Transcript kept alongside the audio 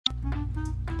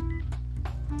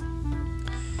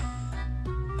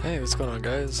Hey, what's going on,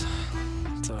 guys?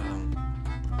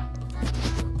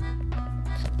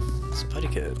 It's Putty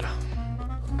Kid.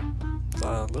 It's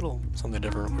a little something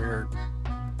different. We're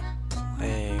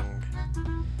playing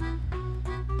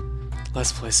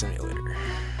Let's Play Simulator.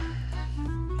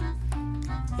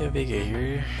 Yeah, Vega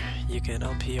here. You can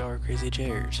LPR Crazy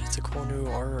Jayers. It's a cool new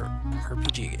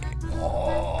RPG game.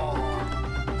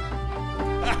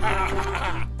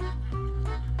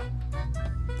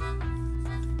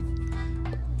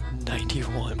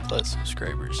 91 plus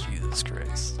subscribers, Jesus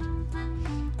Christ.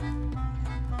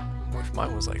 Wish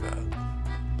mine was like that.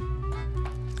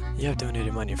 You have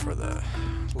donated money for the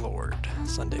Lord.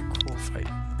 Sunday cool fight.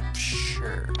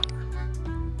 Sure.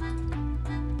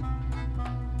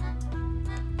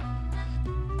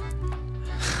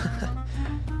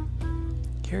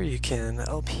 Here you can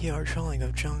LPR trolling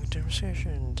of junk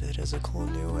demonstration. It is a cool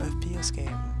new FPS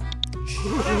game.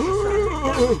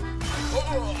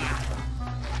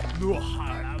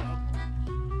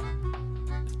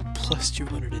 Plus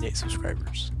 208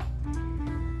 subscribers.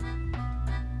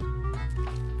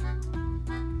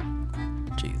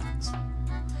 Jesus.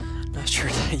 Not sure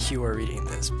that you are reading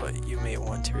this, but you may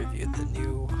want to review the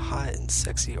new hot and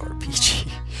sexy RPG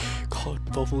called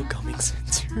Bubblegum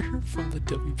Center from the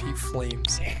WP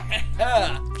Flames.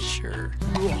 Sure.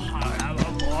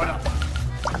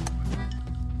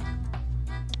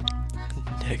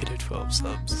 Negative 12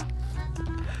 subs.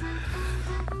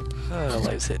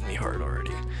 Life's hitting me hard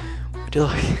already.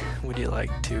 Would you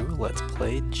like to let's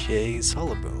play J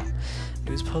Soloboom?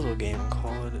 News puzzle game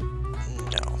called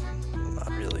no, not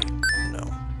really. No.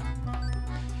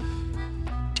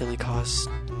 Daily cost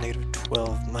negative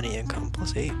 12, money income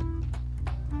plus 8.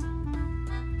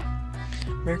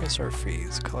 American Star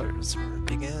Freeze colors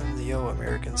begins. Yo,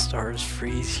 American Stars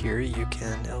Freeze here. You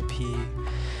can LP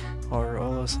or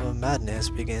also Madness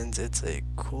begins. It's a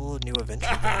cool new adventure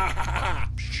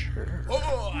game. Sure.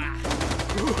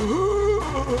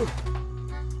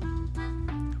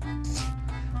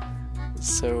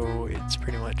 So it's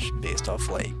pretty much based off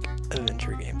like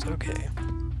adventure games. Okay.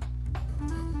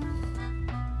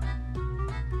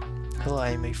 Hello,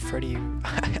 I am Freddy.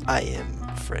 I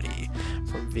am Freddy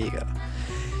from Vega.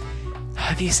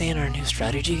 Have you seen our new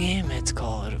strategy game? It's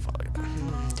called.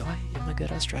 Am I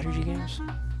good at strategy games?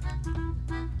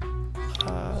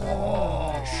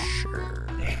 Sure.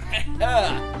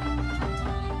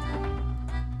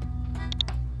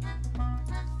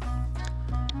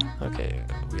 Okay,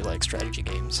 we like strategy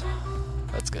games.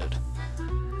 That's good.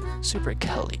 Super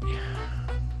Kelly.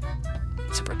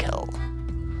 Super Kel.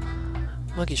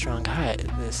 Monkey Strong. Hi,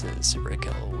 this is Super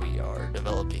Kel. We are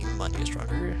developing Monkey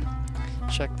Stronger.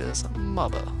 Check this.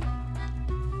 MABA.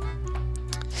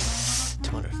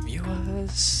 200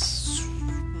 viewers.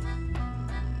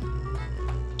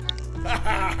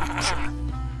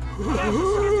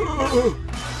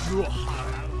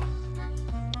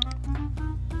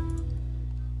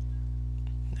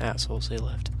 Assholes, they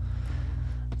left.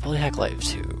 Volley Hack Life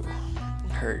 2.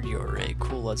 Heard you're a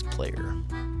cool Let's Player.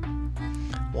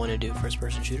 Want to do first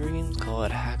person shooter games? Call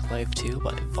it Hack Life 2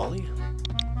 by Volley?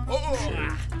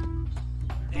 Sure.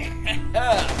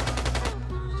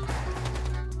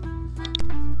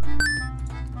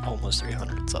 Almost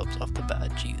 300 subs off the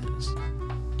bat, Jesus.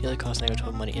 Daily cost negative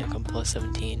 12, money income plus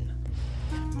 17.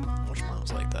 Which one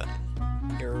was like that?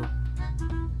 Your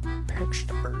Perch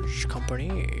company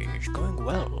is going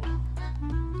well.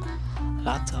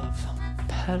 Lots of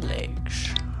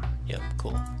pellets. Yep,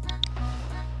 cool.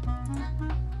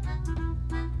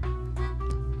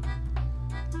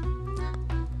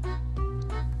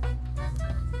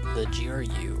 The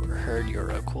GRU. Heard you're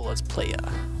a cool Let's Player.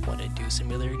 Want to do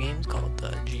simulator games called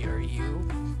the GRU?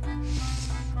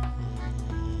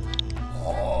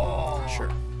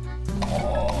 Sure.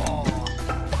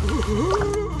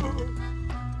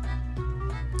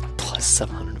 Plus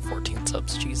 714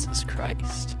 subs, Jesus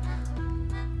Christ.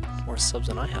 More subs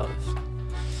than I have.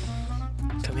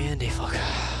 Command A fuck.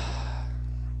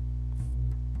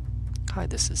 Hi,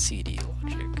 this is CD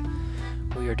Logic.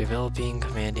 We are developing,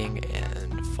 commanding,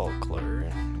 and folklore.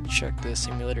 Check the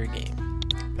simulator game.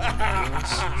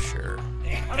 Yes, sure.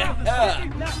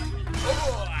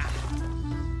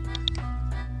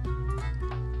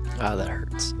 Ah, that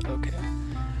hurts. Okay.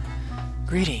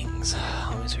 Greetings,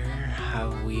 officer. How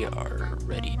we are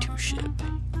ready to ship.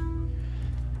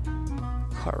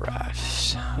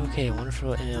 Crash. Okay,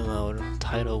 wonderful MMO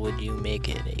title. Would you make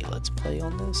it a Let's Play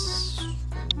on this?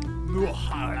 Sure.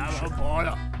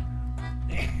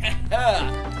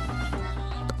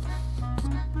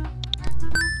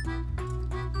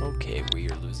 Okay, we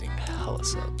are losing hella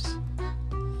subs.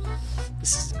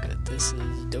 This isn't good. This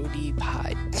is Dodie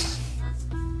Pie.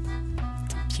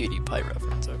 PewDiePie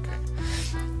reference, okay.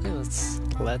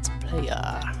 Let's play.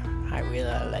 I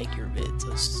really like your vids.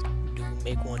 Let's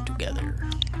make one together.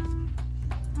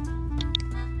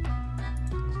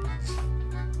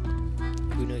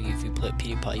 Who knew if you play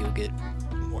PewDiePie you'll get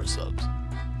more subs?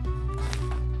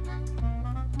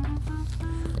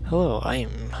 Hello, I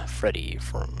am Freddy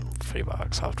from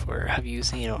FreddyBox Software. Have you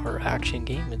seen our action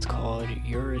game? It's called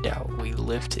You're a Doubt. We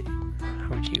lift it. How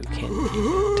would you can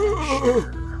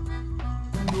sure.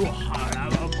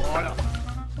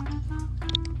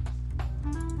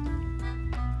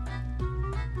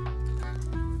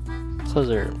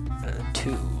 Pleasure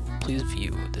 2. Please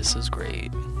view. This is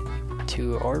great.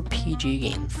 2 RPG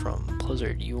game from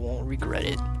Blizzard. You won't regret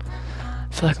it. I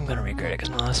feel like I'm gonna regret it because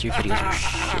my last 3 videos were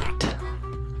shit.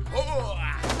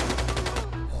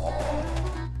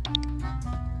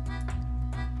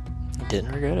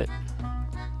 Didn't regret it.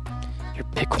 Your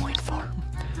Bitcoin farm.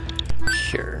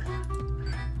 Sure.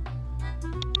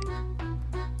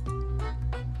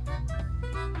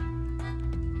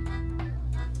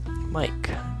 Mike.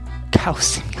 Cow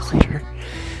Simulator.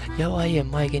 Yo, I am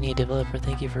Mike, any developer.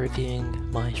 Thank you for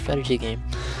reviewing my strategy game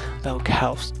about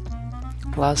cows.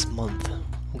 Last month,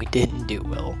 we didn't do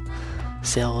well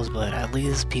sales, but at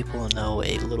least people know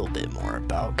a little bit more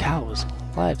about cows'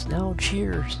 lives now.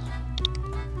 Cheers.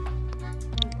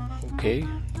 Okay.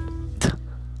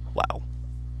 Wow.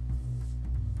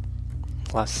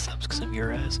 Lots of subs because of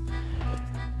your ass.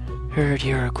 Heard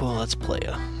you're a cool let's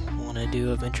player. Wanna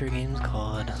do adventure games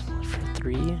called for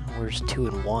 3? Where's 2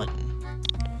 and 1?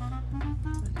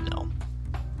 No.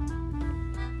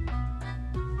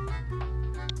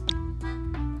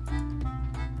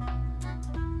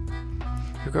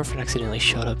 Your girlfriend accidentally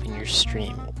showed up in your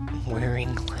stream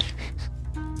wearing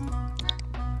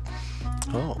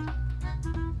oh.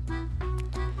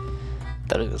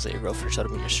 Thought it was gonna say your girlfriend showed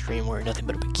up in your stream wearing nothing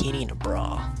but a bikini and a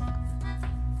bra.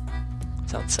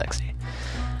 Sounds sexy.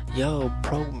 Yo,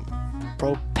 Propane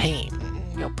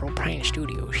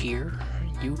Studios here.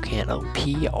 You can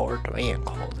LP our demand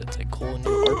calls. It's a cool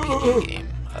new RPG game.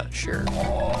 Sure.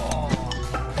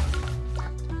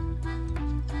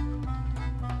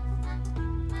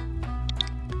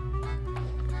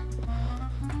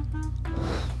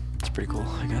 It's pretty cool,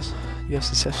 I guess. You have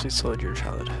successfully sold your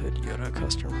childhood Yoda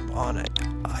custom on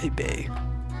eBay.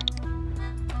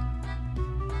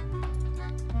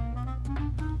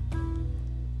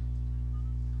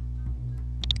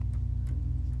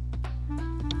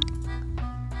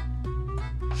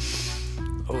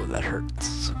 Oh, that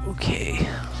hurts. Okay.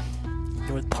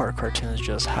 North Park Cartoons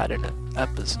just had an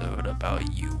episode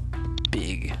about you.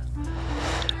 Big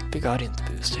audience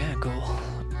boost. Yeah, cool.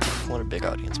 What a big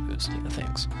audience boost. Yeah,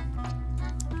 thanks.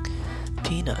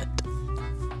 Peanut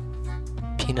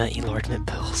enlargement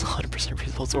pills. 100%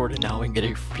 results. Order now and get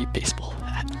a free baseball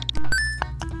hat.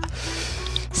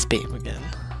 Spam again.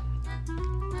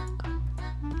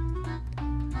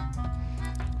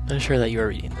 Not sure that you are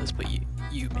reading this, but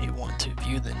you may want to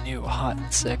view the new hot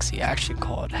and sexy action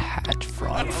called Hatch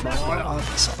Frog from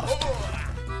Ubisoft.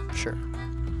 Sure.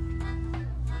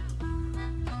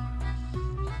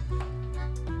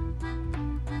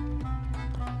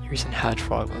 Your recent Hatch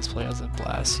Frog Let's Play has a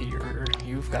blast here.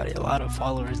 You've got a lot of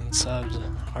followers and subs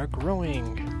are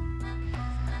growing.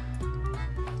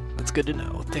 That's good to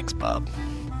know. Thanks, Bob.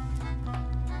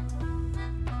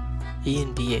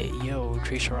 Ian B.A. Yo,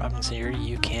 Trisha Robinson here.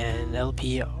 You can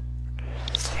LP.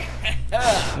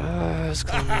 It's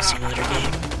called a simulator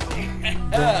game.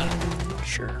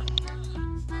 Sure.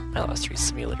 My last 3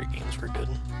 simulator games were good.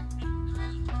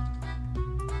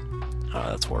 Oh,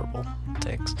 that's horrible.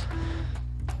 Thanks.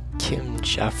 Kim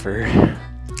Jaffer.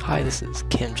 Hi, this is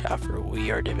Kim Jaffer. We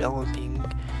are developing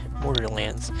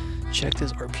Borderlands. Check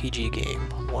this RPG game.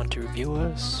 Want to review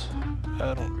us?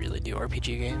 I don't really do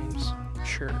RPG games.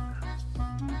 Sure.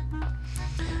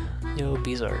 Yo,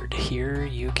 Bizard here.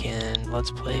 You can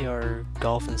let's play our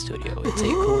Dolphin Studio. It's a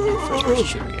cool new first-person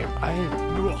shooter game. My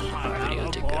video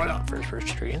did good on first-person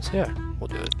shooter games. Yeah, we'll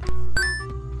do it.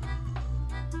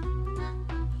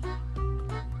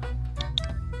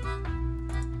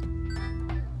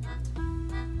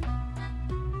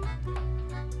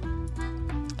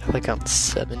 I like on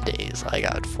 7 days, I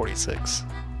got 46.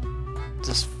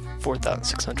 Just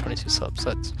 4,622 subs.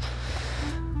 That's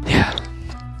yeah.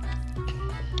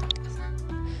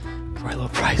 Very low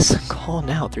price. Call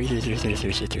now.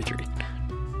 3333333.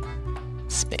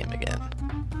 Spam again.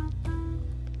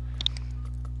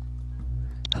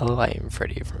 Hello, I am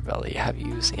Freddy from Valley. Have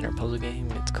you seen our puzzle game?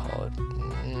 It's called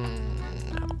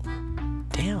no.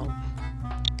 Damn.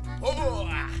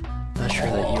 Not sure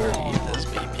that you are reviewing this.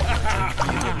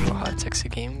 Sexy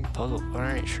game puzzle.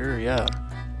 Alright, sure, yeah.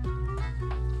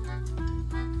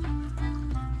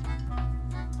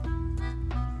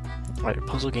 Alright,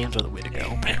 puzzle games are the way to go,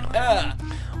 apparently.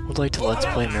 Would like to Let's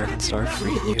Play American Star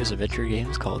free news adventure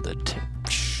games called the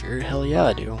Sure, hell yeah,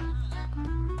 I do.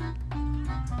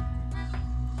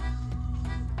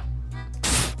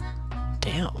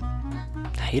 Damn.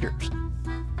 Haters.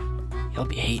 Y'all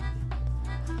be hating.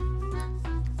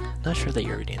 Not sure that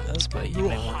you're reading this, but you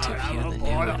may want to view the new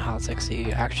and hot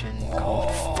sexy action called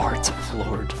Farts of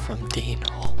Lord from Dean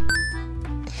Hall.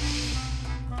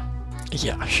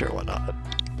 Yeah, sure, why not?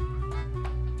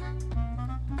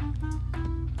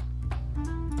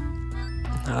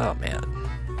 Oh man.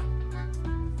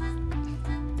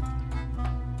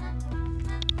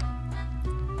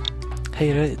 Hey,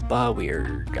 it's Bob. We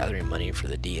are gathering money for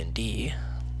the D&D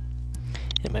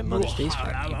in my mother's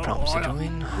basement. You promise to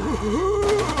join?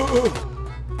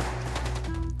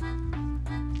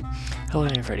 Hello,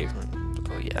 I'm Freddy from...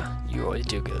 Oh yeah, you always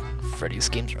do good. Freddy's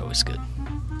games are always good.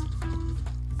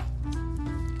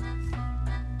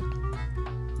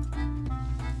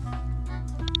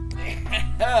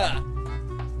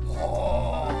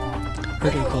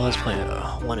 Pretty cool. Let's play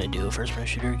want to do a first-person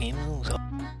shooter game. So.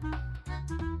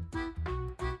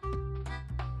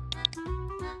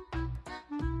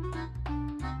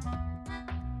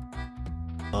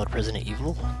 About Resident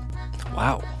Evil.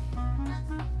 Wow.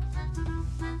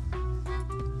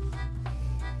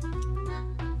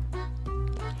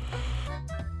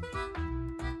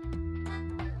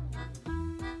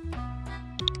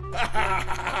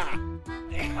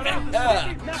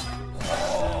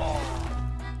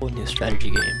 New strategy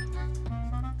game.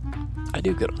 I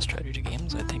do good on strategy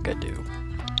games. I think I do.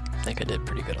 I think I did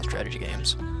pretty good on strategy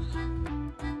games.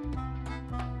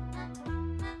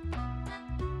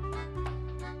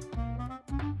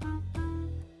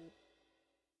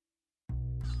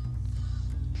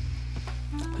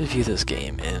 Review this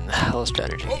game in Hello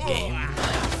Strategy Game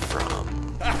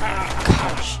from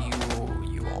gosh, you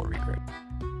won't regret.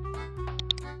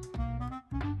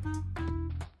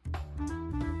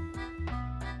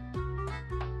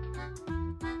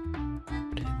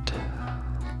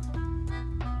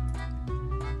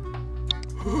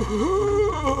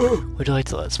 Would you like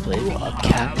to let's play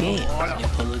Bobcat Games? New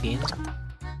puzzle games.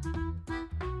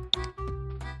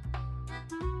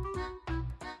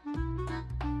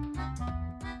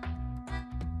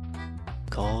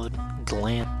 Called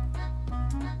Glam.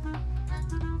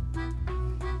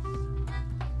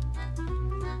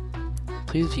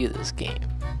 Please view this game.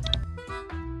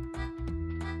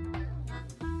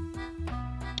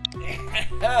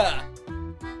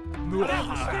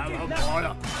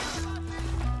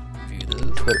 View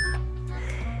the Twitter.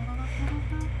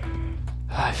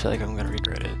 I feel like I'm gonna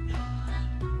regret it.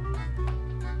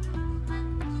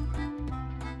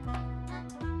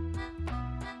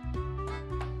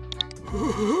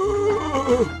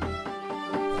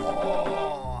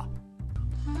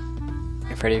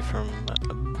 Freddy from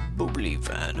Boobly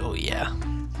Fan. Oh yeah,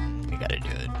 I gotta do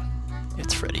it.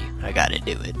 It's Freddy. I gotta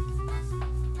do it.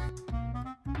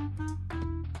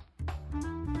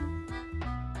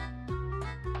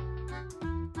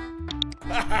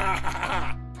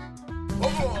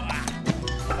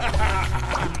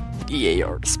 EA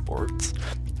Art Sports.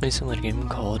 A similar game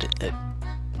called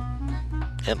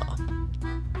Emma.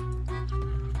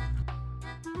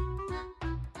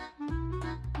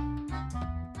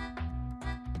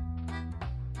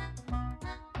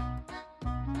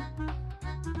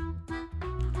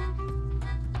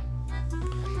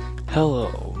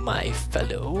 Hello, my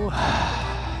fellow.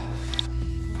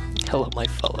 Hello, my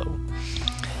fellow.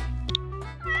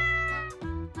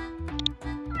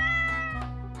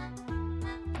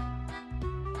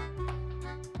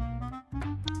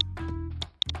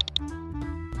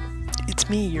 It's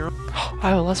me, you're... I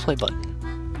have a Let's Play button.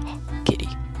 Kitty.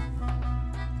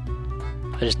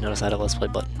 I just noticed I had a Let's Play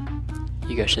button.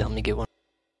 You guys should help me get one.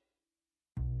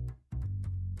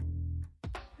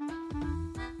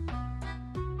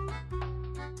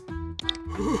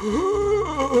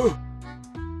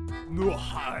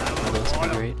 Those are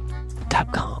great.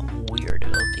 Capcom, we are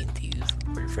developing these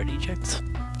Word Freddy checks.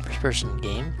 First person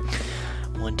game.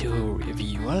 Want to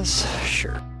review us?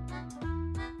 Sure.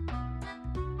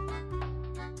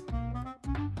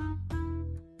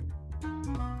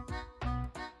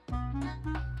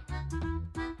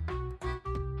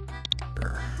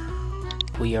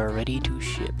 We are ready to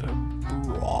ship.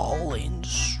 Brawling,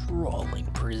 strolling,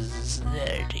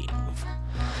 presenting.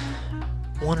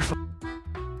 Wonderful.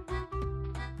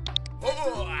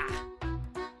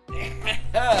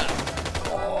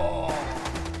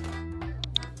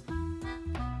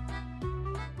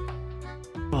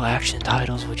 Well, action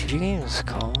titles, which video games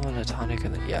call it a tonic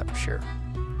and then, yeah, sure.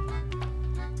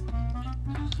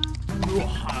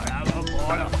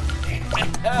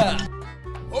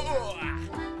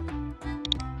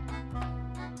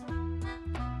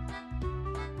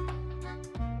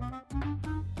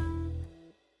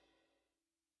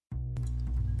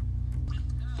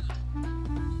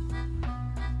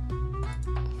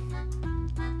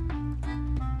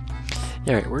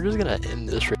 Alright, we're just gonna end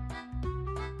this